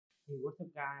Hey, what's up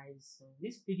guys? So in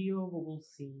this video we will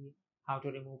see how to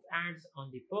remove ads on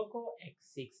the Poco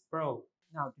X6 Pro.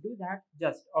 Now to do that,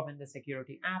 just open the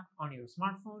security app on your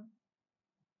smartphone.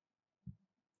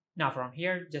 Now from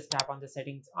here, just tap on the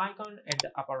settings icon at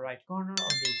the upper right corner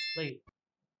on the display.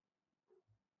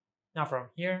 Now from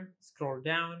here, scroll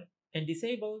down and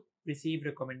disable receive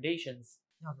recommendations.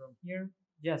 Now from here,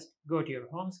 just go to your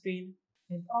home screen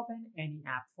and open any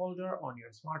app folder on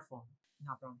your smartphone.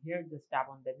 Now from here, just tap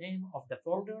on the name of the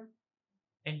folder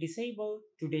and disable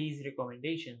today's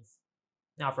recommendations.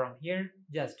 Now from here,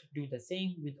 just do the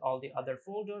same with all the other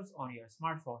folders on your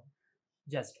smartphone.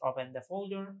 Just open the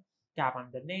folder, tap on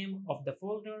the name of the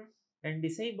folder, and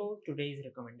disable today's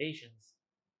recommendations.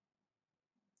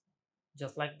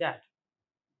 Just like that.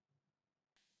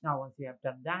 Now once you have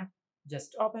done that,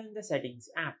 just open the settings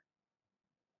app.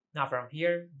 Now from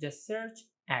here, just search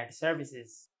Ad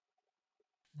Services.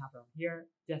 Now from here,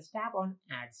 just tap on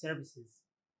Ad Services.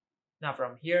 Now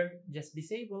from here, just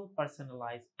disable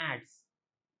personalized ads.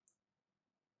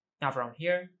 Now from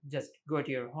here, just go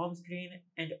to your home screen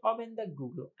and open the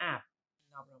Google app.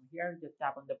 Now from here, just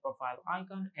tap on the profile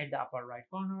icon at the upper right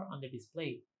corner on the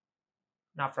display.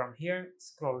 Now from here,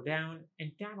 scroll down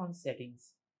and tap on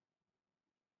Settings.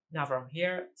 Now from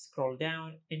here, scroll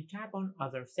down and tap on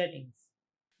Other Settings.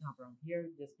 Now from here,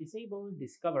 just disable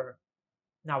Discover.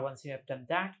 Now once you have done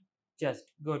that, just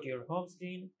go to your home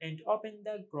screen and open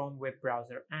the Chrome web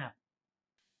browser app.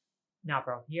 Now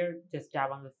from here, just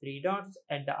tap on the three dots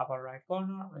at the upper right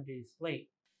corner on the display.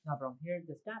 Now from here,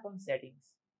 just tap on Settings.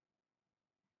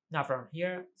 Now from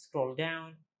here, scroll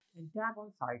down and tap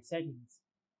on Site Settings.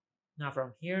 Now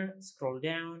from here, scroll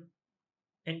down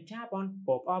and tap on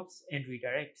Pop-ups and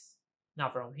Redirects.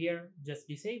 Now from here, just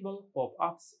disable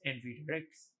pop-ups and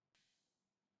redirects.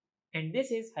 And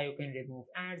this is how you can remove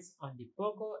ads on the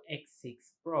Poco X6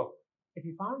 Pro. If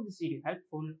you found this video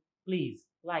helpful, please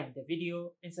like the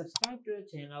video and subscribe to the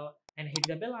channel and hit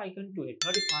the bell icon to get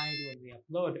notified when we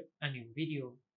upload a new video.